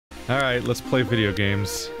Alright, let's play video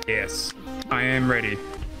games. Yes, I am ready.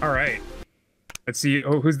 Alright. Let's see.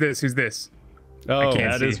 Oh, who's this? Who's this? Oh,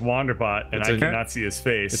 that is Wanderbot, and I cannot see his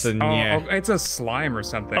face. It's a Oh, it's a slime or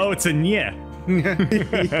something. Oh, it's a Nye.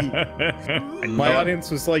 My audience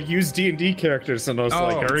was like, use D&D characters, and I was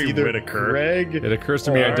like, it's Harry either Whittaker. Greg. It occurs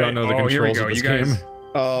to me I don't know the here we controls go. of this You guys. game.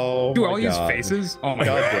 Oh, Do my all use God. faces? Oh my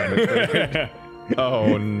God god. damn it.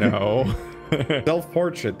 Oh no.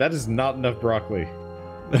 Self-portrait. That is not enough broccoli.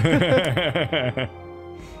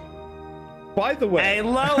 By the way, Hey,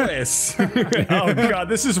 Lois! Oh god,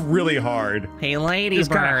 this is really hard. Hey, lady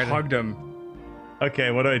Just kind bird. of hugged him.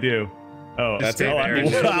 Okay, what do I do? Oh, That's stay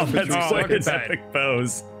it. there. Wow, that's Oh, like look its at that. epic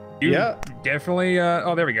pose. You Yeah. definitely.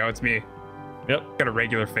 Oh, there we go. It's me. Yep. Got a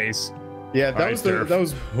regular face. yeah, that Alright, was Durf. that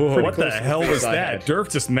was. Whoa, pretty What the close to hell face was I that? had.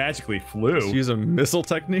 Durf just magically flew. Let's use a missile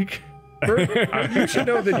technique. You should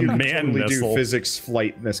know that you can Man totally missile. do physics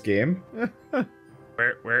flight in this game.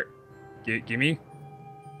 Where? Gimme.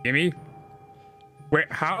 Wait,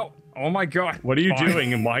 how? Oh my god. What are you Fine.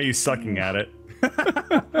 doing and why are you sucking at it?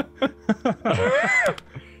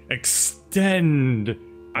 Extend.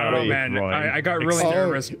 I don't know, Wait, man. Roy. I got really Oh.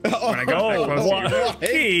 nervous when I got that close what?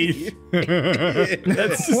 Keith.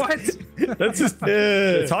 That's just, What? that's just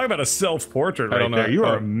talk about a self-portrait I right don't know. there. You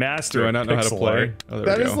are Oh, a master Do I of not know how to pixel play? art. Oh, there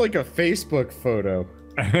That we is go. like a Facebook photo.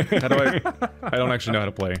 How do I don't actually know how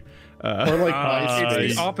to play. Or like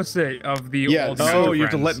It's MySpace. the opposite of the Yeah, old. so Oh, you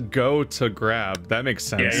have to friends. let go to grab. That makes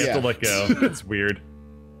sense. Yeah, you have to Yeah. let go. It's weird.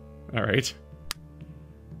 Alright.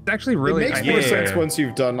 It's actually really. It makes I more think- sense once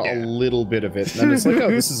you've done a little bit of it, and then it's like, oh,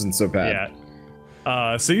 this isn't so bad.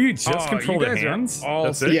 Yeah. So you just Oh, control you the guys are hands? all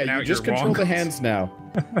That's sick. it? Yeah, Now you just you're control wrong. the hands now.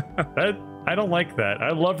 That, I don't like that. I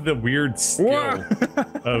love the weird skill Whoa.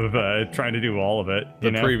 of trying to do all of it. The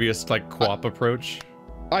You know? previous like co-op approach.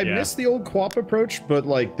 I Yeah. miss the old co-op approach, but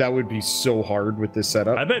like that would be so hard with this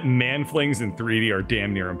setup. I bet manflings in 3D are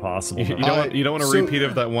damn near impossible. You though. don't want a so- repeat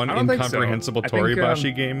of that one I don't think so. incomprehensible I think,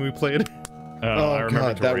 Toribashi game we played. I Oh remember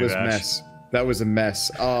god, that Tori was Bash. mess. That was a mess.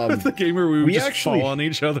 The game where we would we just actually- fall on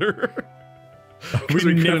each other. We we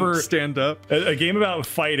couldn't never stand up. a game about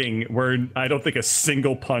fighting where I don't think a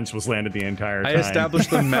single punch was landed the entire time. I established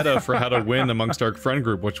the meta for how to win amongst our friend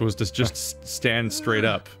group, which was to just stand straight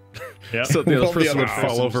up. Yep. So the Well, other the person other would fall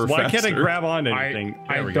person's- over Why faster. can't I grab onto anything?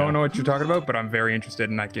 I There we don't go. know what you're talking about, but I'm very interested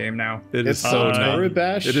in that game now. It is It's so Tori not.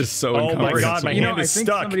 Bash. It is so Oh my god, my incomprehensible. You know, hand I is think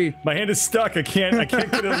stuck. somebody- My hand is stuck. I can't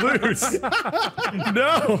get it loose.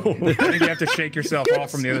 No. I think you have to shake yourself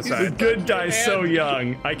off from the other The side. good guy's so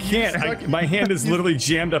young. I can't. My hand is literally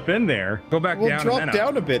jammed up in there. Go back Well, down. drop and then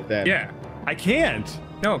down up. a bit then. Yeah. I can't.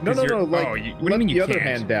 No, No, 'cause no, you're- no. Like, oh, you, what do let you mean the you other can't?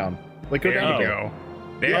 hand down. Like, go There down. you a bit. go.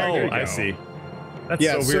 There Oh, you go. I see. That's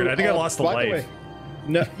Yeah, so weird. I think I lost a by the life. way-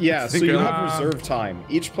 No, yeah, so think, you uh, have reserve time.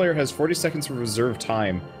 Each player has 40 seconds of reserve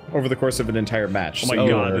time over the course of an entire match. Oh my so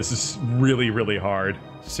god, you're- this is really, really hard.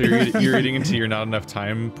 So you're eating into your not enough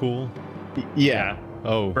time pool? Yeah.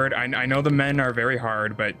 Oh. Bird, I know the men are very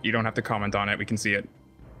hard, but you don't have to comment on it. We can see it.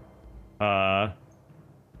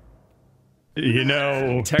 You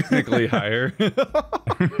know, Technically higher. What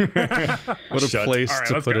a Shut. place All right,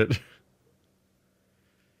 to let's put go. it.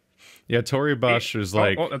 Yeah, Toribashi is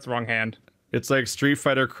like oh, that's the wrong hand. it's like Street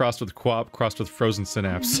Fighter crossed with Co-op crossed with Frozen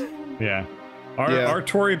Synapse. yeah. Yeah. Our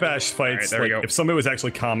Tori Bash fights, there we like, go. if somebody was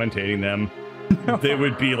actually commentating them, they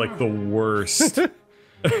would be like the worst.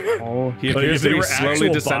 Oh, He Like, appears if to they be were slowly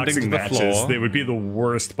actual descending to boxing the matches, floor. they would be the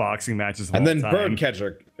worst boxing matches of And all then time.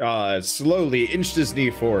 Birdcatcher slowly inched his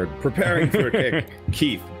knee forward, preparing for a kick.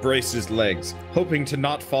 Keith braced his legs, hoping to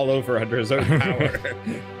not fall over under his own power.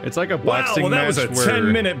 It's like a Wow, boxing well, that match was a where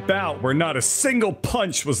 10-minute bout where not a single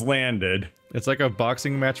punch was landed. it's like a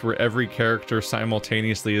boxing match where every character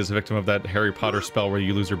simultaneously is a victim of that Harry Potter spell where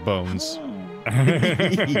you lose your bones.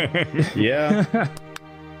 Yeah.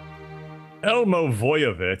 Elmo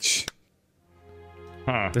Voyevich.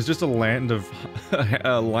 Huh. There's just a line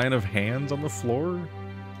of hands on the floor.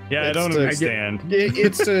 Yeah, I It's don't the- understand.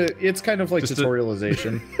 It's kind of like Just a-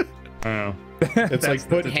 tutorialization. I don't know. It's That's like the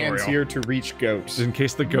put hands tutorial. here to reach goats. Just in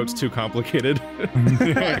case the goat's too complicated.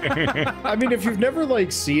 I mean, if you've never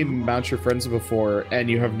like seen Mount Your Friends before and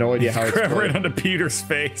you have no idea how it's Grab right played, onto Peter's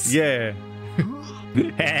face. Yeah.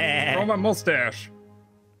 throw my mustache.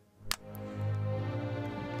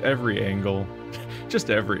 Every angle. Just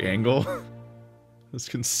every angle. It's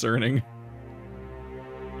concerning.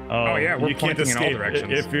 Oh, yeah, we're you can't pointing in all escape.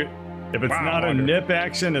 directions. If it's Wow, not a Wonder. nip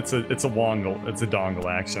action, it's a wongle. It's a dongle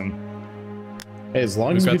action. as long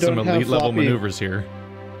We've as you got some don't have elite level floppy, maneuvers here.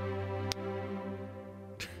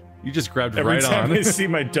 You just grabbed Every right time on. I see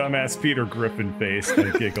my dumbass Peter Griffin face,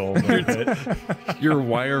 I giggle a little bit. Your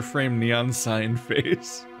wireframe neon sign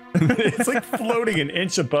face. It's like floating an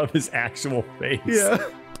inch above his actual face. Yeah.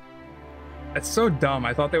 It's so dumb.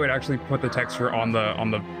 I thought they would actually put the texture on the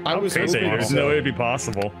I was face hoping model. There's no way it'd be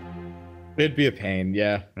possible. It'd be a pain,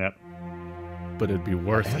 yeah. Yep. But it'd be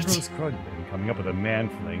worth Ambrose it. Cudman coming up with a man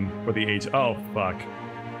fling for the age. Oh fuck!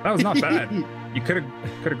 That was not bad. You could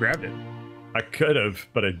have grabbed it. I could have,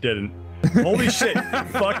 but I didn't. Holy shit!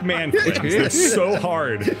 Fuck man flings. They're so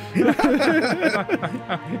hard.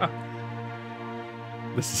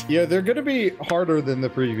 Yeah, they're gonna be harder than the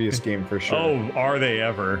previous game for sure. Oh, are they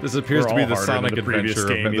ever? This appears to be We're the all harder Sonic than the previous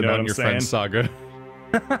adventure game, of you the know what Mountain I'm Your Friend saying?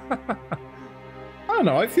 saga. I don't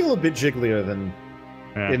know. I feel a bit jigglier than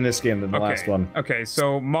Yeah. in this game than the last one. Okay,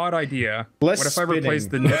 so mod idea. Less what if I replace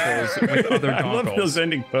the spinning. nipples with other I love those dongles?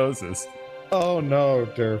 ending poses. Oh no,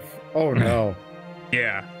 Durf. Oh no.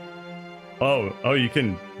 Yeah. Oh, you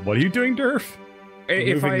can. What are you doing, Durf?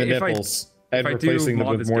 Removing the nipples and if I do replacing them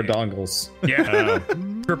mod with this more game. dongles. Yeah.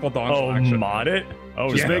 Triple dongle Oh, action. mod it. Oh,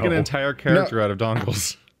 Just no. make an entire character out of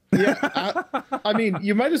dongles. Yeah, I mean,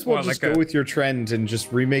 you might as well Well, just like go with your trend and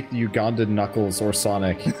just remake the Ugandan Knuckles or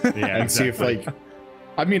Sonic Yeah, and see if exactly. like.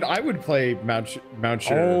 I mean, I would play Mount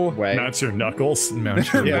Your Oh, Way. Mount your knuckles.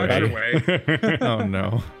 Mount your Yeah, Either way. way. Oh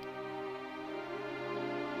no.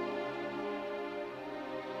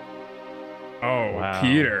 Oh, Wow.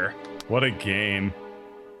 Peter. What a game.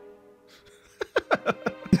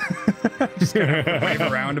 Just gonna wave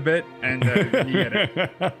around a bit and you get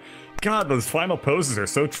it. God, those final poses are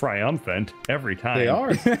so triumphant every time. They are.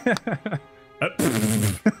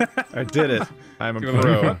 I did it. I'm a Give it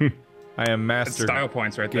pro. a- I am That's master style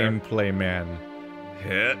points right there. gameplay man.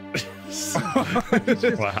 Hit.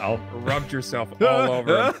 Wow. Rubbed yourself all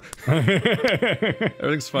over.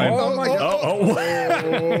 Everything's fine. Oh my god. Oh,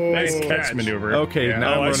 Nice nice catch catch. maneuver. Okay, Yeah. now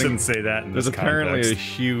Oh, I'm I running. shouldn't say that in There's this apparently a context.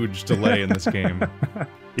 huge delay in this game.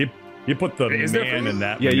 You put the Is there man for- in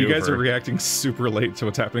that Yeah, you guys maneuver. are reacting super late to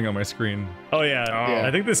what's happening on my screen. Oh, yeah. Oh. I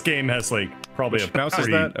think this game has, like, probably Which a mouse is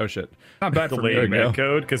pretty that? Oh shit. Not bad for me. delayed There you man go.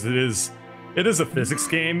 code, because it is a physics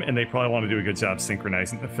game, and they probably want to do a good job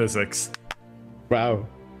synchronizing the physics. Wow.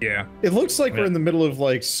 Yeah. It looks like we're Yeah. in the middle of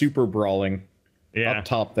like super brawling Yeah. up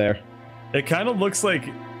top there. It kind of looks like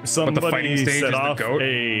fighting somebody stage is set the off goat?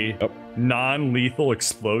 a Yep. non-lethal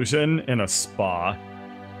explosion in a spa.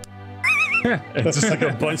 It's just like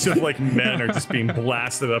a bunch of like men are just being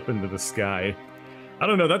blasted up into the sky. I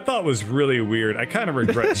don't know. That thought was really weird. I kind of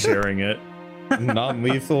regret sharing it.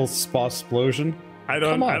 Non-lethal spa explosion. I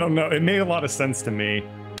Come on. don't know. It made a lot of sense to me.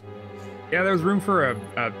 Yeah, there was room for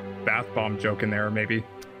a bath bomb joke in there, maybe.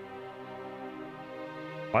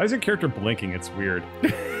 Why is your character blinking? It's weird.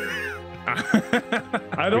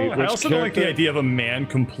 I don't. Wait, I which also don't like the character? idea of a man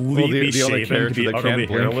completely the only shaven to character be that utterly can't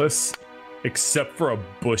blink. hairless, except for a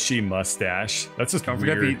bushy mustache. That's just Don't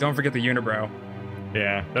weird. forget the unibrow.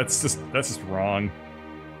 Yeah, that's just wrong.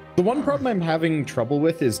 The one problem I'm having trouble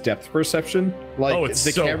with is depth perception. Like Oh, it's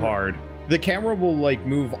the so camera, hard. The camera will like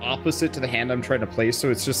move opposite to the hand I'm trying to place, so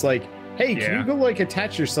it's just like, hey, can Yeah. you go like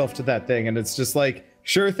attach yourself to that thing? And it's just like,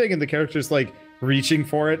 sure thing, and the character's like reaching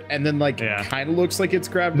for it, and then like Yeah. kind of looks like it's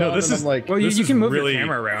grabbed No, on, this and is- I'm like, Well, you This can is move really your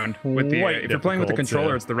camera around with the. quite If you're playing with the difficult to-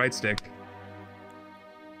 controller, it's the right stick.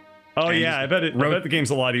 Oh And yeah, I bet I ro- bet the game's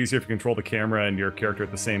a lot easier if you control the camera and your character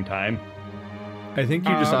at the same time. I think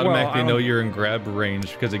you just Well, automatically I know don't- you're in grab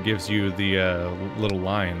range because it gives you the little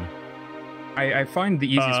line. I find the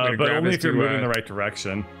easiest way to But grab only is if you're to moving in the right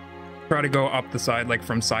direction. try to go up the side, like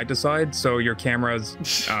from side to side, so your camera's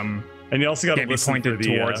And you also got to Can't be listen pointed for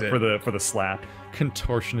the towards it. for the slap.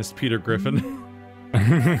 Contortionist Peter Griffin.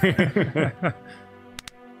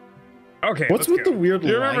 Okay. what's let's with go. the weird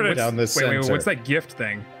You remember line this- down this Wait, center? what's that gift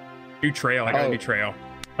thing? New trail. I got a Oh. new trail.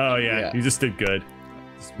 Oh yeah, Yeah. you just did good.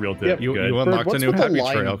 Just real Yep. good. You good. unlocked a what's new with the happy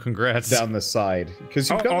line trail. Congrats. down the side? Because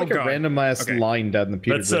you've Oh, got oh, like a God. random ass Okay. line down the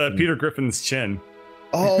Peter That's Griffin. Peter Griffin's chin.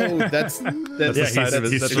 Oh, that's That's Yeah, the side of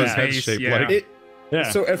he's- his, that's he's what his fat. head's shaped Yeah. like. it. Yeah.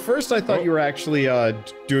 So at first I thought you were actually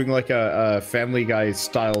doing like a Family Guy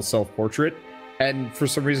style self-portrait, and for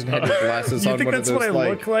some reason had your glasses you on think one that's of what those I like.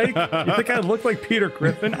 look like? You think I look like Peter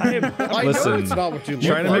Griffin? I am. I Listen, know it's not what you look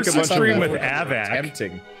trying to like. make a bunch of stream It's with not Avac.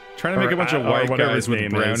 tempting. Trying to make a bunch of or white whatever guys his with name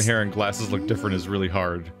brown is. hair and glasses look different is really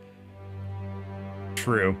hard.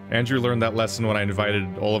 True. Andrew learned that lesson when I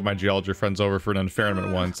invited all of my geology friends over for an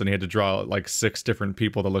unfairment once, and he had to draw like 6 different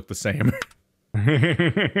people that look the same.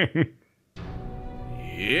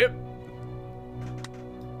 Yep.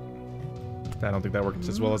 I don't think that worked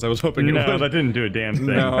as well as I was hoping it No, would. that didn't do a damn thing.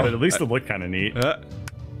 No. But at least it looked kind of neat. All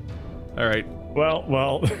right,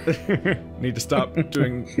 Well. need to stop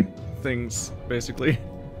doing things, basically.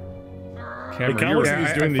 It Camera, kind of you're looks Yeah, like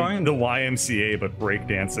he's I doing find- the YMCA, but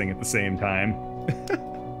breakdancing at the same time.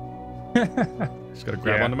 Just gotta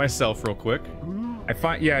grab onto myself real quick. I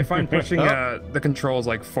find pushing the controls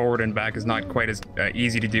like forward and back is not quite as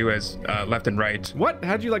easy to do as left and right. What?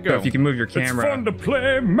 How'd you let go? So if you can move your camera. It's fun to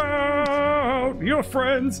play mount your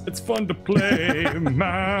friends. It's fun to play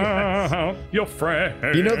mount your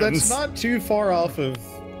friends. You know, that's not too far off of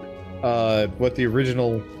what the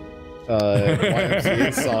original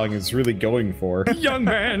YMCA song is really going for. Young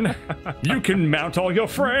man, you can mount all your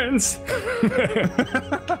friends.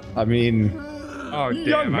 I mean, Oh damn!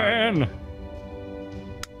 Young man.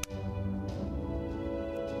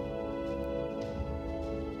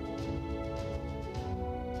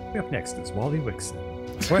 Up next is Wally Wixon.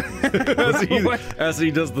 as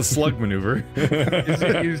he does the slug maneuver.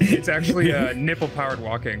 It's actually nipple-powered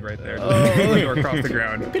walking right there. Or across the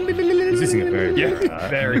ground. He's using a very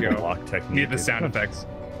there we go. block technique. Need the sound effects.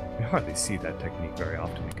 You hardly see that technique very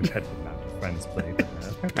often in competitive mount of friends play.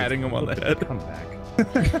 But, Patting him on the head. Come back.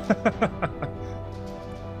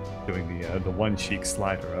 Doing the one cheek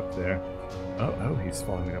slider up there. Oh, he's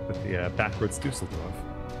following up with the backwards Dusseldorf.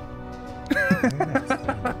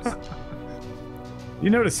 You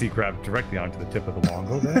notice he grabbed directly onto the tip of the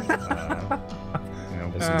longo there.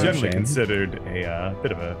 Generally considered a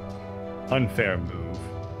bit of a unfair move.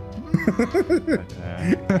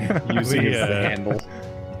 But, using it as the handle.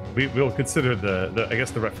 We'll consider I guess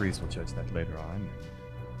the referees will judge that later on.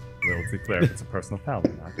 We'll declare if it's a personal foul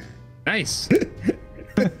or not. Nice.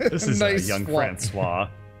 This is Nice young swap. Francois.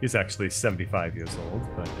 He's actually 75 years old,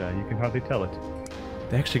 but you can hardly tell it.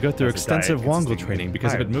 They actually go through That's a diet extensive Wongle consisting training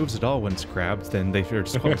because if it entirely- moves at all when scrabbed, then they are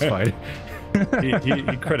disqualified.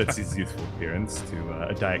 He credits his youthful appearance to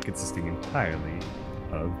a diet consisting entirely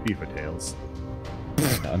of beaver tails.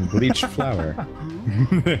 Unbleached flour.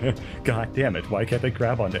 God damn it, why can't I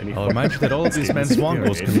grab onto any I'll remind you that all of these men's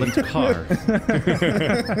Wongles can lift a car.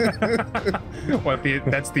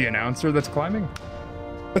 That's the announcer that's climbing?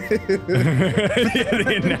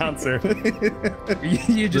 the announcer.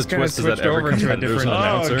 You just The kind of twist is that switched every over to a competitor's different an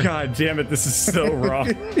announcer. Oh god damn it, this is so wrong.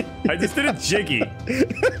 I just did a jiggy.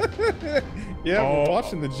 Yeah, we're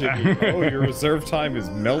watching the jiggy. Oh, your reserve time is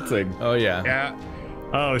melting. Oh yeah. Yeah.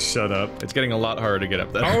 Oh, shut up. It's getting a lot harder to get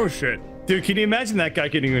up there. Oh shit. Dude, can you imagine that guy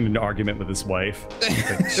getting in an argument with his wife?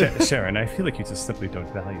 He's like, Sharon, I feel like you just simply don't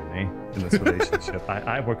value me in this relationship.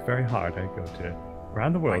 I work very hard. I go to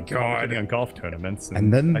around the world competing on golf tournaments.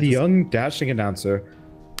 And then the young dashing announcer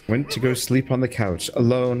went to go sleep on the couch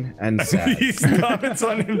alone and sad. He comments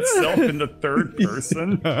on himself in the third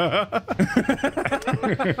person.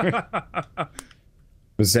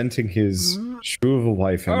 Presenting his shrew of a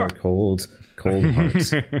wife and her cold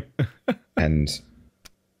heart. And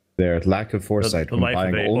their lack of foresight The when life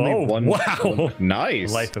of buying a- only oh, one. wow. Nice.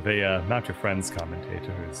 The life of a Mount Your Friends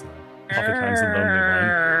commentator who's oftentimes a lonely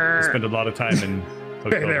one. You spend a lot of time in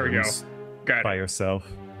hotel There we go. rooms Got by it. yourself.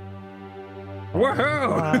 Whoa!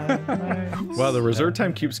 Wow, the reserve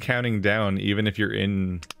time keeps counting down even if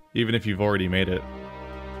you've already made it.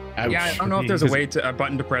 Yeah, I don't know if there's a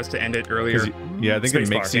button to press to end it earlier. 'Cause yeah, I think it Spacebar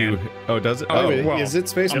makes you. can. Oh, does it? Oh, Oh, well, is it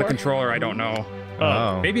space on the bar? controller, I don't know.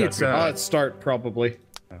 oh. Maybe it's It's start probably.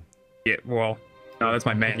 yeah. Well, no, that's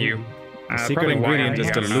my menu. The secret Probably ingredient why I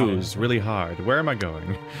is to don't know. lose really hard. Where am I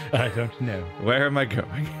going? I don't know. Where am I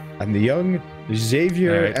going? And the young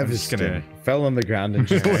Xavier Alright, I'm just Evanston gonna- fell on the ground and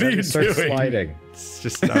just What are you started doing? sliding. It's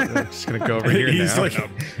just not, I'm just gonna go over here He's now. like,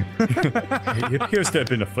 he appears to have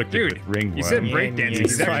been afflicted Dude, with ringworm. you said breakdancing.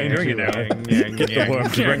 He's actually trying doing it now. to get the worm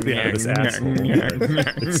directly out of his asshole.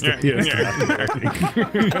 It still appears to not be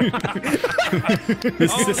working.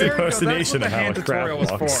 This is just an impersonation of how a crab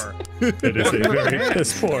walks. It is a very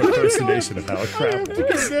piss poor impersonation of how a crab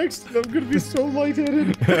walks. Next, I'm gonna be so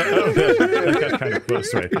lightheaded. That got kind of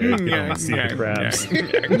close right there. You can only see the crabs.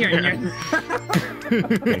 Thank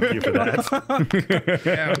you for that.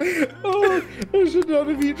 Yeah. Oh, I should not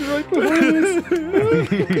have eaten right before this.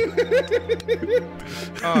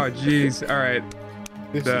 Oh, jeez. All right.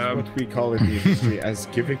 This is what we call in the industry as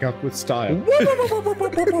giving up with style.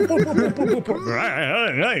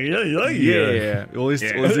 Yeah. Well, is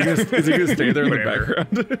he gonna stay there in the Whatever.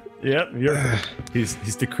 background? Yep, he's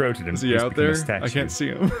decroted him. Is he out there? I can't see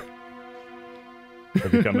him.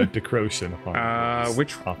 Become a decrotion upon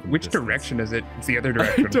Which often distance. direction is it? It's the other I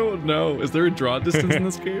direction. don't know. Is there a draw distance in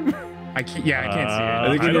this game? I can't see it. I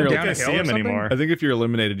think I when don't you're think down I a see hill or him something? anymore. I think if you're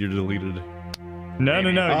eliminated, you're deleted. No,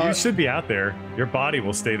 Maybe. you should be out there. Your body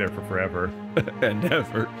will stay there for forever. And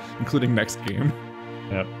ever, including next game.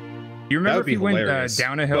 Yep. You remember That if would he be went hilarious,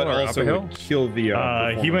 down a hill but or up also a hill? would kill the He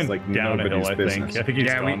performance went like down a hill, nobody's I business. think. I think he's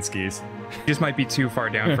Yeah, on skis. Just might be too far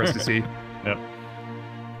down for us to see. Yep.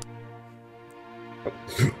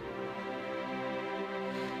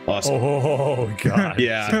 Awesome. Oh god.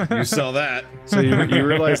 Yeah, you saw that. So you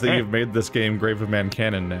realize that you've made this game Grave of Man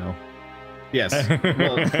canon now. Yes.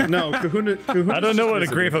 Well, no, Kahuna I don't know what a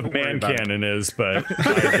Grave of Man cannon is, but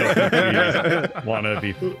I don't think we want to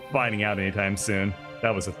be finding out anytime soon.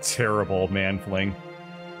 That was a terrible man fling.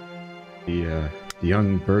 The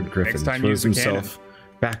young bird griffin Next time throws use the himself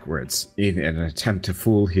backwards in an attempt to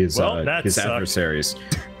fool his That sucked. adversaries,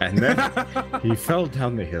 and then he fell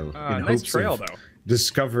down the hill in nice hopes trail, of though.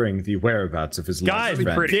 discovering the whereabouts of his God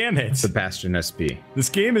lost friend, damn it! the Bastion SP. This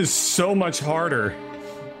game is so much harder.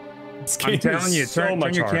 This game I'm telling is you, so turn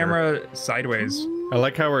much your harder. camera sideways. I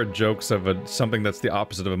like how our jokes of something that's the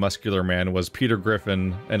opposite of a muscular man was Peter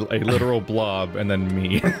Griffin, and a literal blob, and then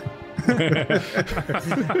me.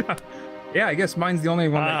 Yeah, I guess mine's the only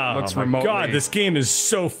one that looks remotely. God, this game is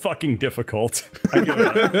so fucking difficult. I give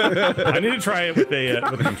it up. I need to try it with a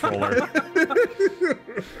controller.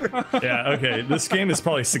 Yeah, okay. This game is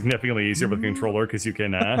probably significantly easier with a controller because you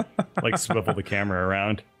can like swivel the camera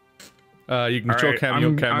around. You can control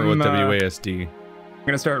camera with WASD. I'm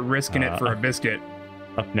gonna start risking it for a biscuit.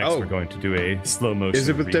 Up next, we're going to do a slow motion. Is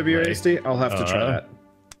it with replay. WASD? I'll have to try that.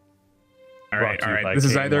 All Brought right, to all you right. by This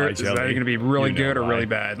is KY either Jelly. gonna be really You know good or why. really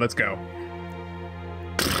bad. Let's go.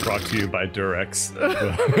 Brought to you by Durex. The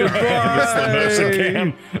slow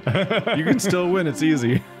motion cam. You can still win. It's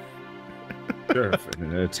easy. Sure, in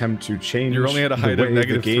an attempt to change You're only at a height the of way the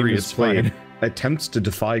negative game 3, is it's played, fine. attempts to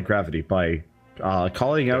defy gravity by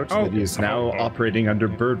calling out that he is now operating under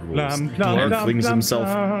bird rules Plum, plum, and plum, flings plum, himself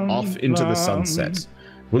plum, off into the sunset.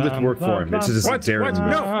 Will it work for him? It is a daring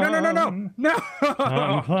move. No!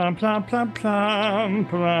 Plum, plum, plum, plum, plum,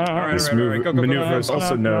 plum. This All right, go, maneuver is go.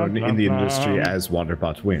 also known in the industry as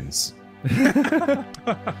Wanderbot wins. The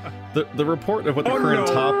report of what the current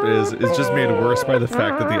top is just made worse by the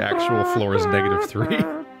fact that the actual floor is negative 3.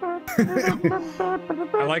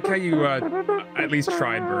 I like how you at least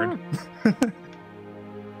tried, Bird.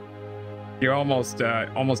 You almost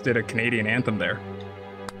did a Canadian anthem there.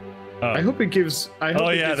 I hope it gives. I hope Oh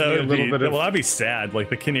it yeah, gives that me a would little be. bit of. Well, that'd be sad. Like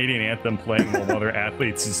the Canadian anthem playing while other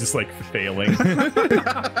athletes is just like failing.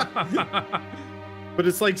 But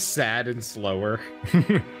it's like sad and slower.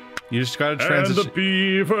 You just gotta And the transition.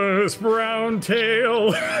 beaver's brown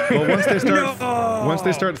tail. Well, once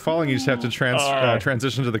they start falling, you just have to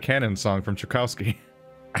transition to the canon song from Tchaikovsky.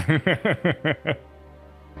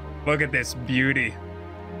 Look at this beauty.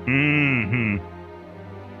 Mm-hmm.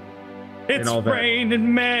 It's all that.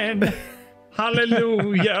 raining men.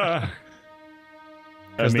 Hallelujah.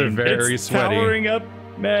 Because they're very it's sweaty. Powering up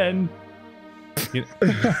men.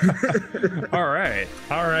 All right.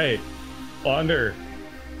 All right. Wander.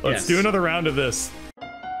 Let's Yes. do another round of this.